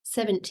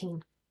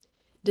17.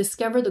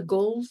 Discover the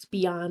goals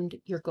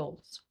beyond your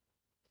goals.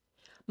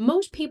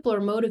 Most people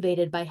are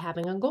motivated by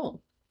having a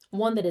goal,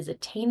 one that is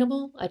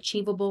attainable,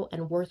 achievable,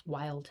 and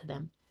worthwhile to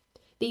them.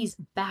 These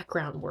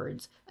background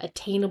words,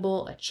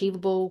 attainable,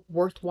 achievable,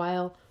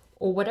 worthwhile,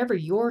 or whatever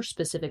your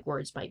specific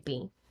words might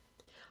be,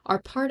 are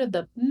part of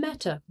the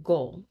meta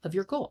goal of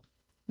your goal.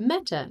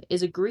 Meta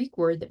is a Greek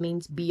word that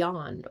means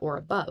beyond or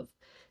above,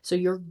 so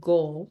your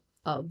goal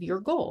of your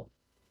goal.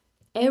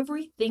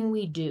 Everything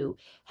we do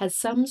has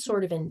some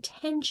sort of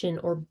intention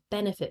or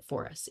benefit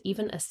for us,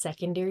 even a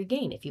secondary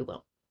gain, if you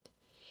will.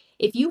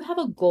 If you have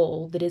a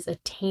goal that is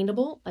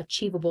attainable,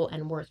 achievable,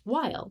 and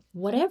worthwhile,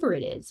 whatever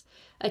it is,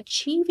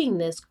 achieving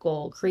this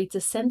goal creates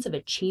a sense of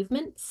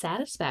achievement,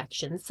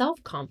 satisfaction,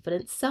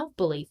 self-confidence,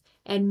 self-belief,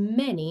 and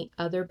many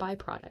other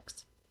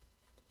byproducts.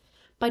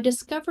 By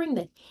discovering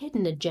the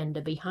hidden agenda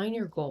behind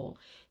your goal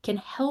can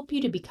help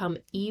you to become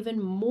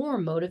even more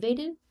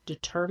motivated,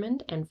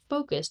 determined, and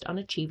focused on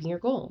achieving your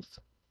goals.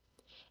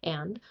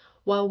 And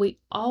while we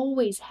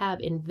always have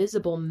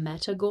invisible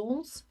meta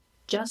goals,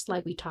 just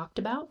like we talked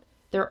about,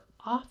 there are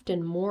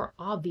often more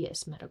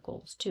obvious meta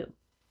goals too.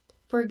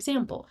 For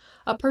example,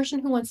 a person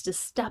who wants to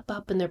step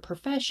up in their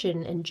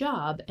profession and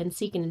job and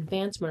seek an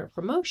advancement or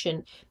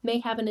promotion may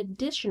have an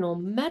additional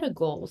meta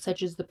goal,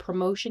 such as the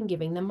promotion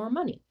giving them more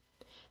money.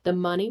 The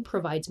money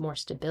provides more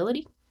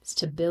stability.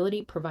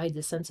 Stability provides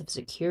a sense of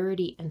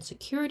security, and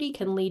security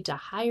can lead to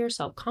higher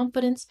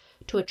self-confidence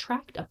to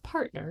attract a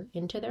partner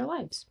into their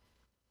lives.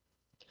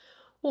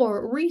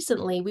 Or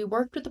recently, we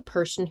worked with a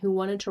person who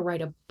wanted to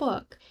write a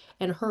book,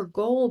 and her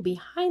goal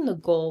behind the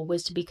goal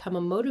was to become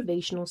a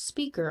motivational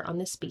speaker on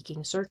the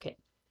speaking circuit.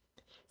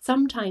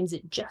 Sometimes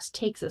it just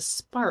takes a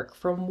spark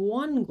from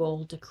one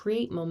goal to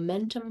create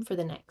momentum for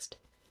the next.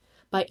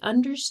 By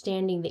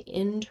understanding the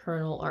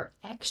internal or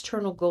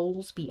external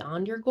goals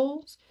beyond your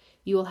goals,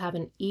 you will have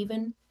an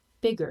even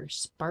bigger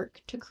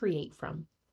spark to create from.